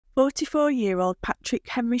44-year-old Patrick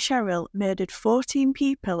Henry Sherrill murdered 14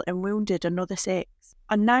 people and wounded another 6.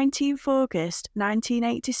 On 19th August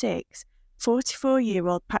 1986,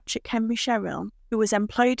 44-year-old Patrick Henry Sherrill, who was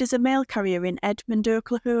employed as a mail carrier in Edmond,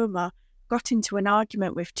 Oklahoma, got into an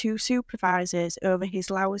argument with 2 supervisors over his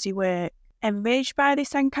lousy work. Enraged by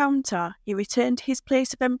this encounter, he returned to his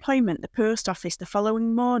place of employment, the post office, the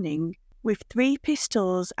following morning with 3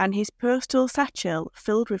 pistols and his postal satchel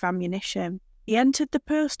filled with ammunition. He entered the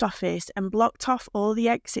post office and blocked off all the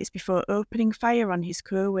exits before opening fire on his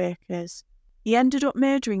co-workers. He ended up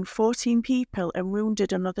murdering 14 people and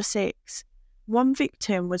wounded another 6. One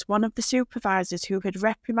victim was one of the supervisors who had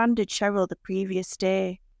reprimanded Sherrill the previous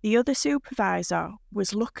day. The other supervisor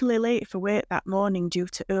was luckily late for work that morning due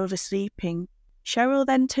to oversleeping. Sherrill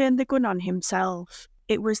then turned the gun on himself.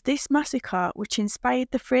 It was this massacre which inspired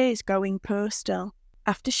the phrase "going postal."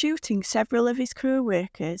 After shooting several of his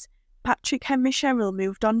co-workers, Patrick Henry Sherrill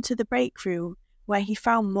moved on to the break room, where he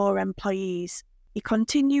found more employees. He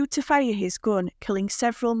continued to fire his gun, killing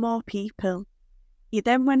several more people. He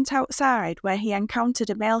then went outside, where he encountered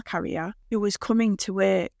a mail carrier who was coming to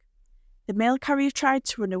work. The mail carrier tried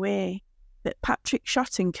to run away, but Patrick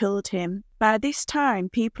shot and killed him. By this time,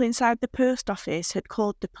 people inside the post office had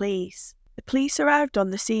called the police. The police arrived on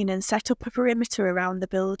the scene and set up a perimeter around the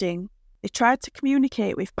building. They tried to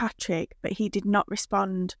communicate with Patrick, but he did not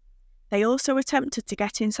respond. They also attempted to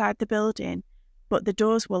get inside the building, but the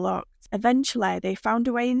doors were locked. Eventually, they found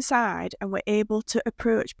a way inside and were able to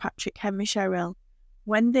approach Patrick Henry Sherrill.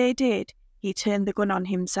 When they did, he turned the gun on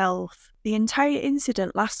himself. The entire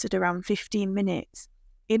incident lasted around 15 minutes.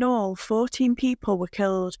 In all, 14 people were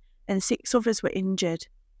killed and 6 others were injured.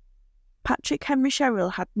 Patrick Henry Sherrill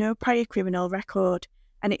had no prior criminal record,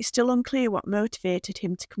 and it's still unclear what motivated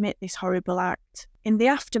him to commit this horrible act. In the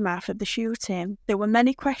aftermath of the shooting, there were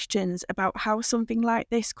many questions about how something like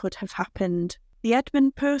this could have happened. The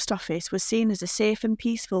Edmond post office was seen as a safe and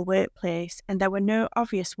peaceful workplace, and there were no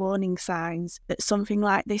obvious warning signs that something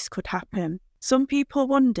like this could happen. Some people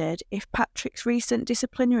wondered if Patrick's recent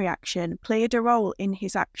disciplinary action played a role in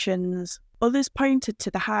his actions. Others pointed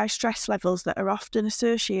to the high stress levels that are often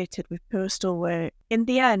associated with postal work. In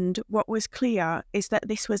the end, what was clear is that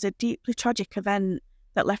this was a deeply tragic event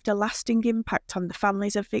that left a lasting impact on the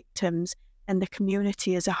families of victims and the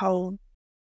community as a whole.